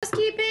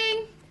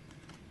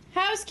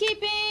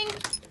Housekeeping!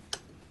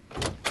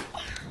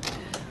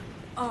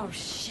 Oh,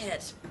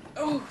 shit.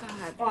 Oh,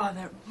 God. Oh,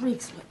 that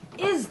reeks.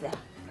 What is that?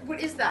 What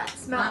is that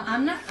smell?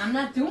 I'm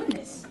not doing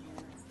this.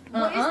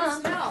 What is the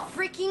smell?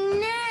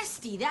 Freaking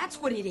nasty, that's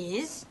what it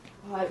is.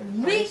 Oh, it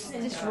reeks.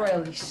 This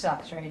royally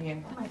sucks right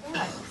here. Oh, my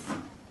God.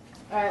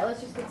 All right,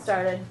 let's just get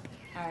started.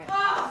 All right.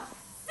 Oh,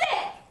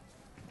 sick!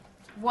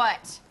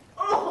 What?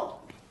 Oh!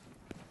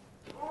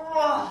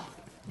 Oh!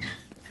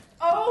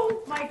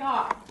 Oh, my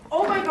God.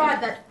 Oh, my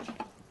God, that...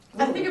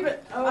 I think of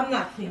it... Oh, I'm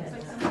not cleaning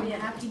it. you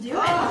have to do it.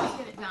 Let's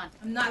get it done.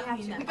 I'm not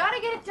cleaning We that. gotta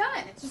get it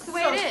done. It's just the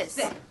way So it is.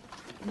 sick.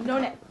 No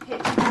net. Hey,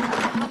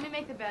 Help me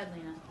make the bed,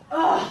 Lena.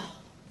 oh.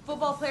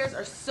 Football players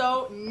are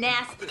so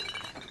nasty.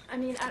 I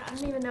mean, I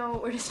don't even know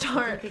where to I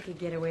start. think they could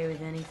get away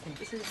with anything.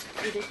 This is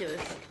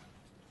ridiculous.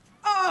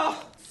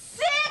 Oh!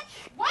 Sick!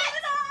 What? Get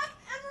it off!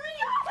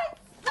 Maria!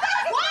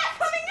 What's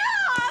coming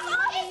off?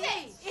 What is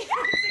it? It's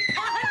a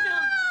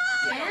condom.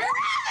 Yeah?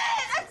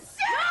 I'm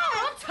sick! No,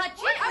 don't touch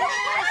it.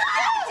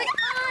 It's a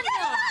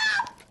condom.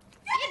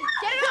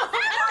 Get it off!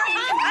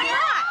 I'm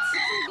not! Put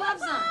some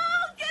gloves on.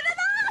 Get it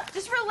off!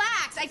 Just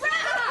relax. I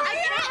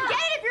can't get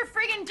it if you're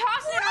friggin'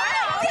 tossing it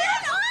around. Get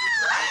it off!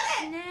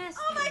 It's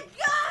nasty. Oh my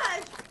God!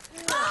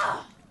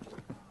 Oh!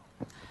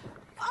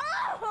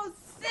 Oh,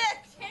 sick!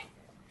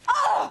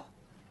 Oh!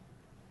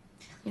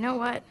 You know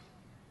what?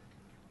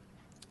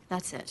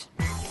 That's it.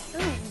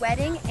 Ooh,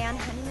 wedding and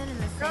honeymoon in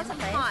the Girls, same I'm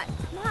place? hot.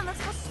 Come on, let's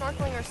go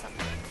snorkeling or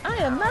something. I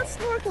am not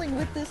snorkeling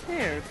with this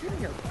hair. Give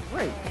me a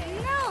break.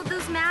 No,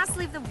 those masks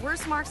leave the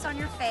worst marks on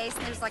your face,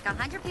 and there's like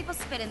 100 people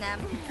spit in them.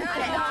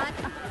 I'm not.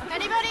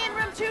 Anybody in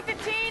room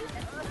 215?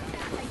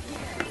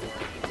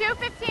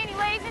 215, you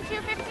ladies in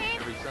 215?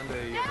 Every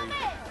Sunday,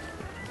 Gentlemen,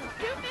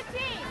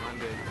 215.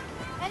 Monday.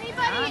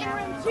 Anybody in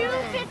room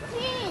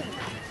 215?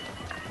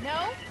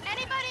 No?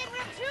 Anybody in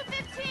room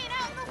 215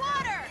 out in the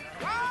water?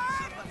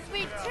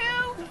 Suite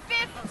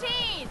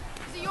 215.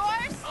 Is it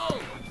yours?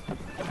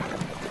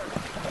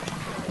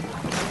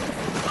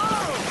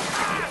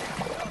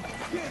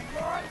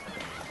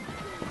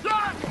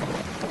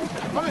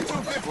 I'm in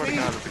 215.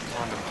 I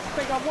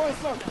think I won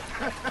something.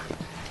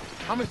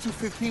 I'm in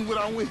 215 what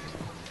I'm with.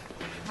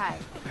 Hi.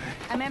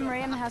 I'm Anne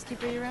Marie. I'm the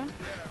housekeeper of your room.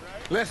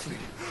 Leslie.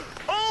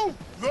 Oh,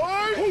 Lord!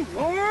 Oh,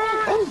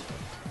 Lord!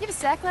 You have a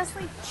sec,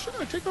 Leslie?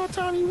 Sure, take all the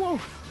time you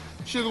want.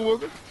 Sugar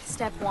Wooger.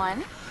 Step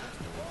 1.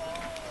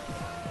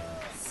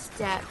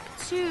 Step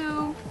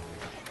 2.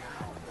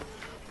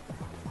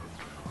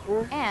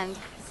 And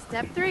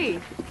step 3.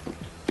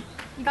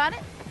 You got it?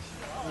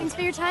 Thanks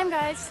for your time,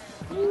 guys.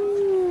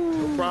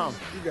 No problem.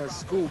 You got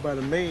schooled by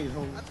the maid,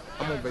 homie.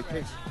 I'm on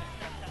vacation.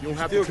 You don't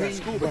have to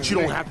clean, but you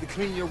don't have to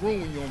clean your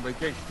room when you're on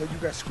vacation. But you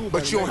got school.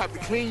 But you don't have to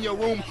clean your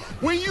room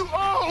when you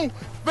on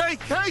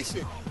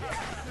vacation.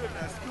 Good,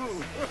 that's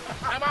cool.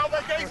 I'm on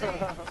vacation.